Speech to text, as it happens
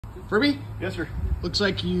Furby? Yes, sir. Looks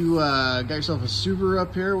like you got yourself a Subaru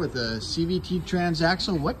up here with a CVT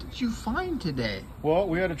Transaxle. What did you find today? Well,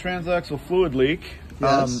 we had a transaxle fluid leak.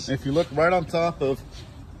 Yes. If you look right on top of,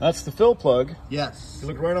 that's the fill plug. Yes. If you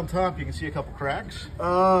look right on top, you can see a couple cracks.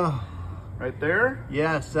 Right there.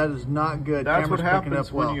 Yes, that is not good. That's Camera's what happens picking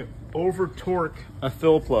up well. when you over torque a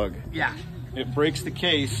fill plug. Yeah. It breaks the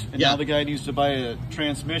case, and now the guy needs to buy a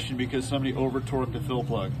transmission because somebody over torqued a fill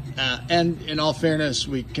plug. And in all fairness,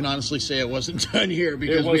 we can honestly say it wasn't done here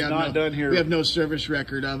because we have no service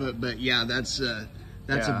record of it. But yeah, that's a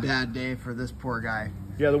bad day for this poor guy.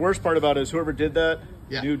 Yeah, the worst part about it is whoever did that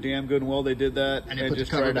knew damn good and well they did that and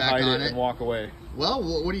just tried to hide it and walk away. Well,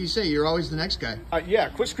 what do you say? You're always the next guy. Yeah,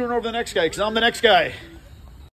 quit screwing over the next guy because I'm the next guy.